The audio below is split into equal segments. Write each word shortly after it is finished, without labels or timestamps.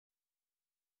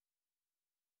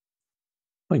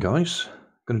Hi guys,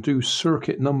 going to do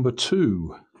circuit number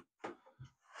 2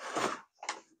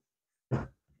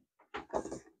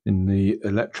 in the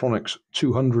Electronics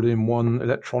 200-in-1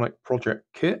 electronic project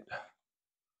kit.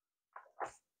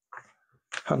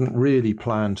 Hadn't really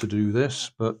planned to do this,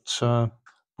 but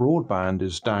broadband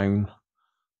is down,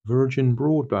 Virgin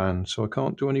broadband, so I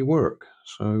can't do any work,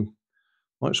 so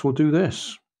might as well do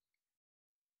this.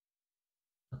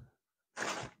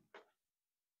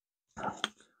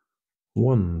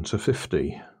 One to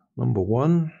 50. Number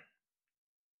 1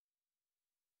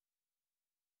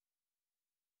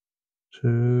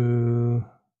 to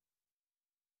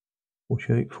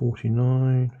 48,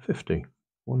 49, 50.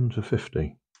 1 to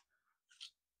 50.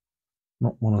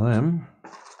 Not one of them.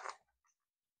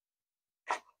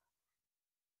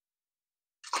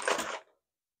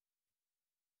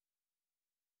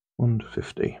 One to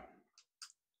 50.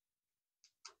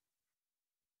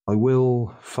 I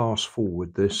will fast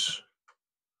forward this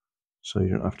so you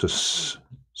don't have to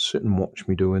sit and watch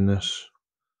me doing this.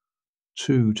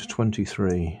 2 to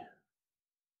 23.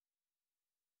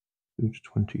 2 to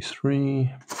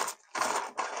 23.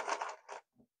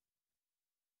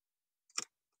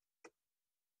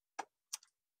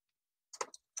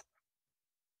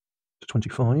 To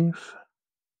 25.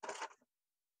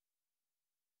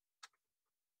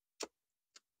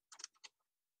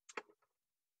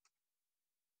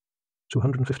 To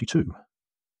 152.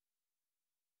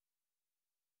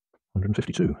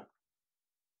 152.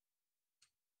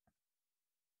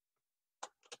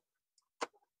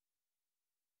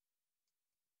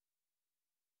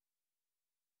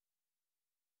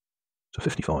 To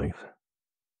 55.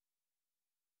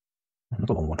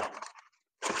 Another long one.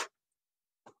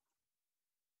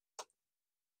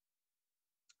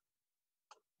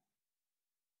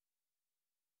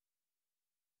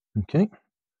 Okay.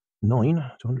 9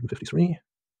 to 153.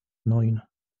 9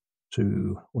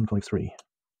 to 153.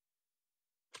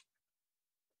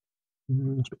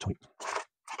 It's a bit tight.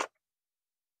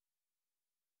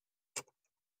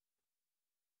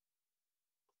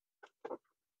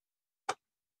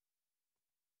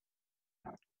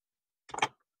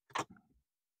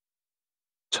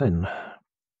 $10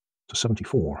 to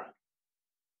 74.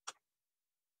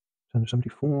 10 to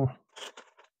 74.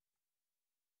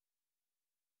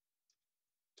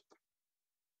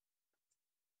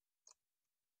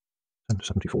 To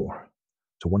 74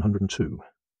 to 102.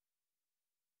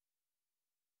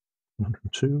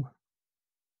 102.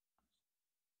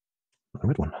 A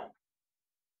red one.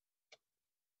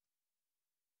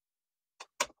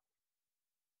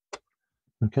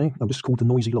 Okay, now this is called the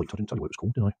noisy light. I didn't tell you what it was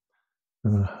called, did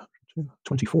I?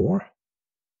 24.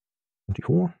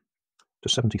 24 to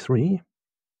 73.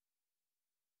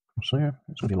 So yeah,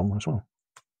 it's going to be a long one as well.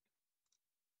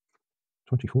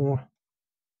 24.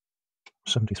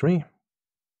 73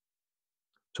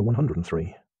 to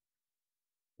 103.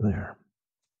 There.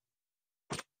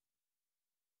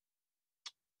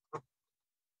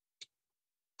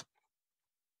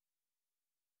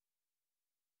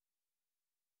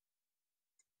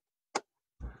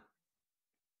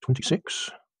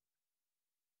 $26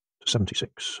 to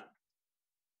 76.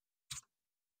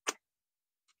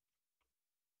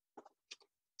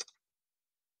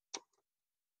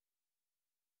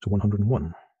 To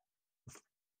 101.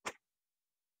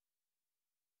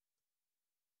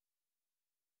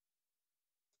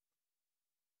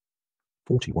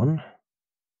 $41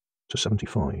 to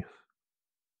 75.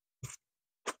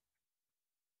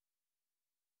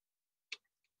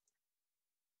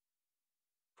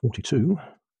 $42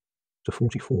 to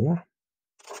 44.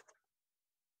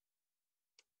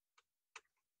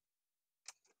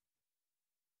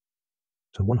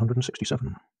 To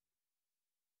 167.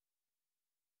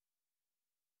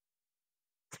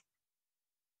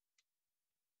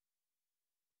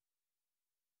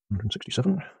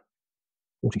 167.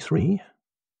 43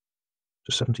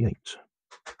 to 78.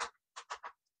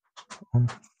 On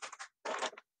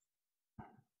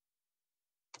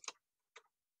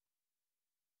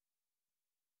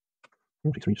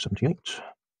 43 to 78.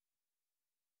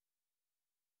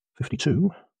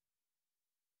 52.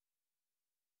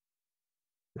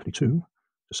 52 to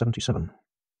 77.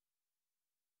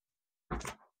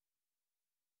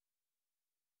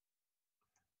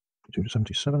 52 to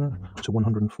 77 to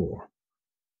 104.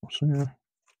 What's there?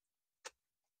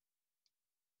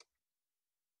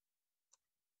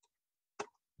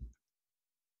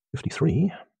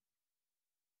 53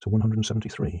 to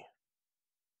 173.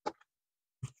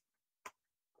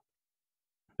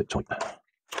 Bit tight.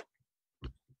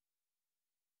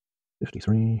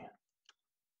 53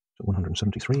 to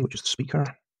 173, which is the speaker.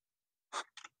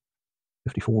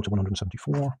 54 to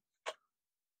 174.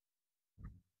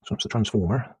 So that's the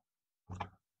transformer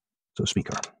to the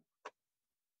speaker.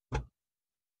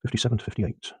 57 to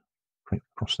 58. Right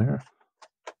across there.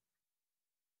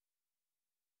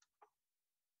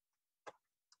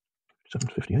 57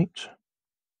 to 58.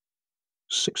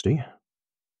 60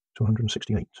 to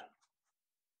 168.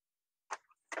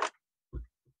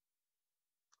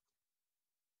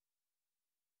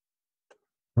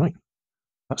 Right,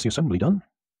 that's the assembly done.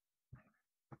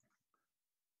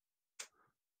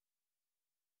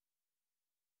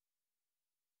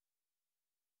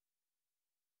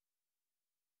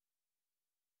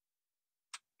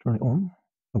 Turn it on.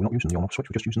 Oh, we're not using the on-off switch,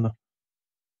 we're just using the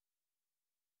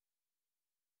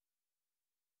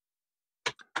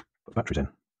put batteries in.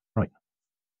 Right.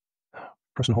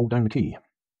 Press and hold down the key.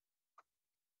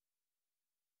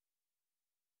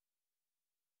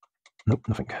 Nope,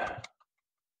 nothing.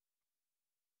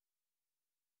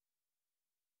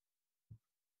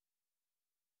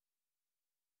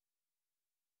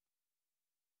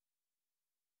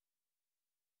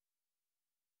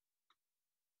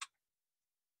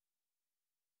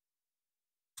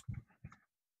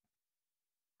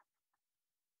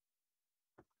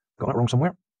 Got that wrong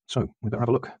somewhere. So we better have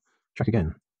a look. Check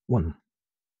again. 1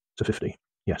 to 50.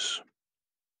 Yes.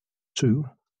 2 to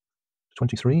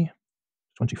 23.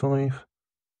 25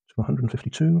 to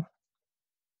 152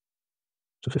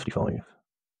 to 55.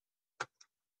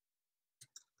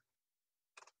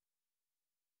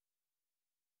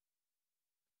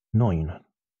 9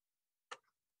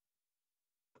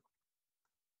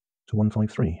 to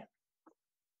 153.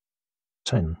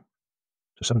 10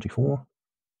 to 74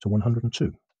 to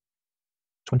 102.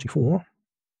 24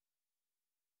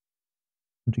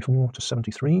 to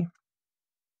 73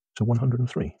 to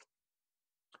 103.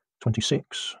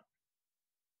 26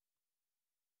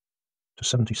 to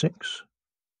 76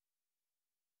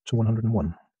 to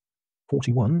 101.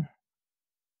 41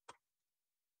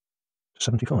 to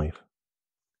 75.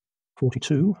 42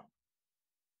 to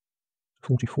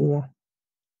 44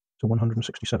 to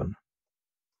 167.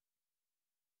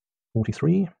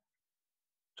 43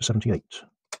 to 78.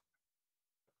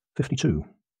 52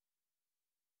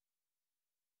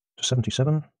 to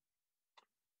 77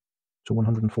 to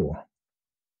 104.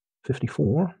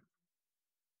 54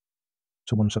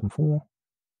 to 174.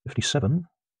 57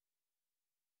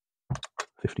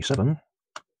 57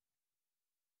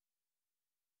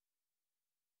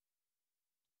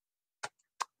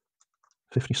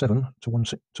 57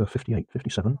 to 58.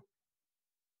 57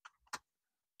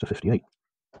 to 58.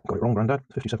 Got it wrong, Grandad.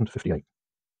 57 to 58.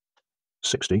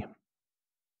 60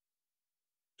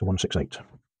 to 168.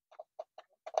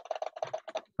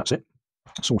 That's it.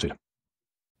 Sorted.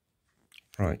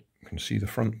 Right, you can see the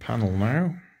front panel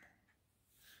now.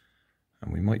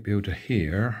 And we might be able to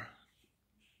hear.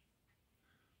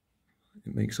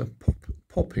 It makes a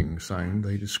popping sound,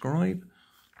 they describe.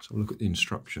 Let's have a look at the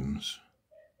instructions.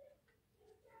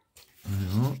 There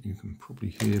you are. You can probably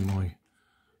hear my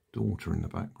daughter in the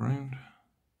background.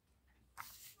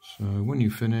 So when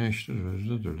you finish,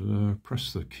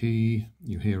 press the key,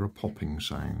 you hear a popping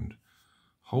sound.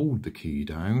 Hold the key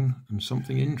down and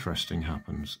something interesting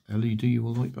happens. LED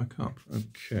will light back up.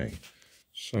 Okay,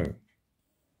 so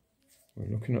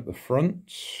we're looking at the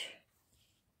front.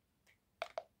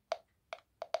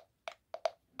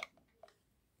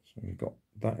 So we've got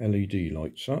that LED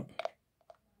lights up.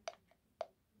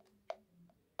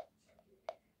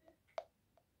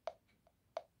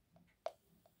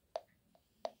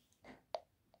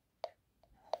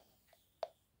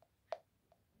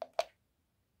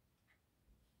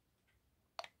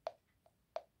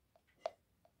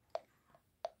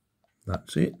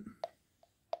 That's it.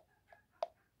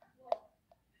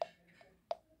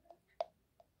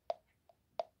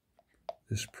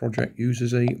 This project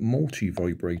uses a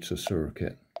multi-vibrator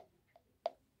circuit.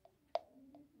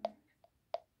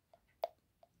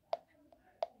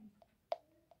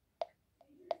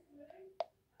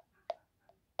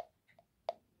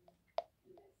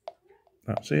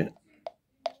 That's it.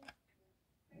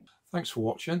 Thanks for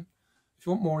watching. If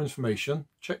you want more information,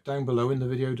 check down below in the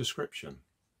video description.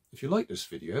 If you like this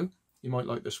video, you might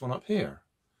like this one up here.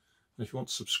 And if you want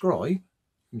to subscribe, you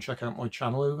can check out my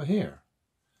channel over here.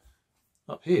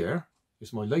 Up here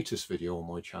is my latest video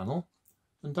on my channel,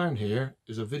 and down here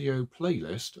is a video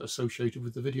playlist associated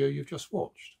with the video you've just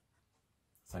watched.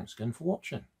 Thanks again for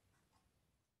watching.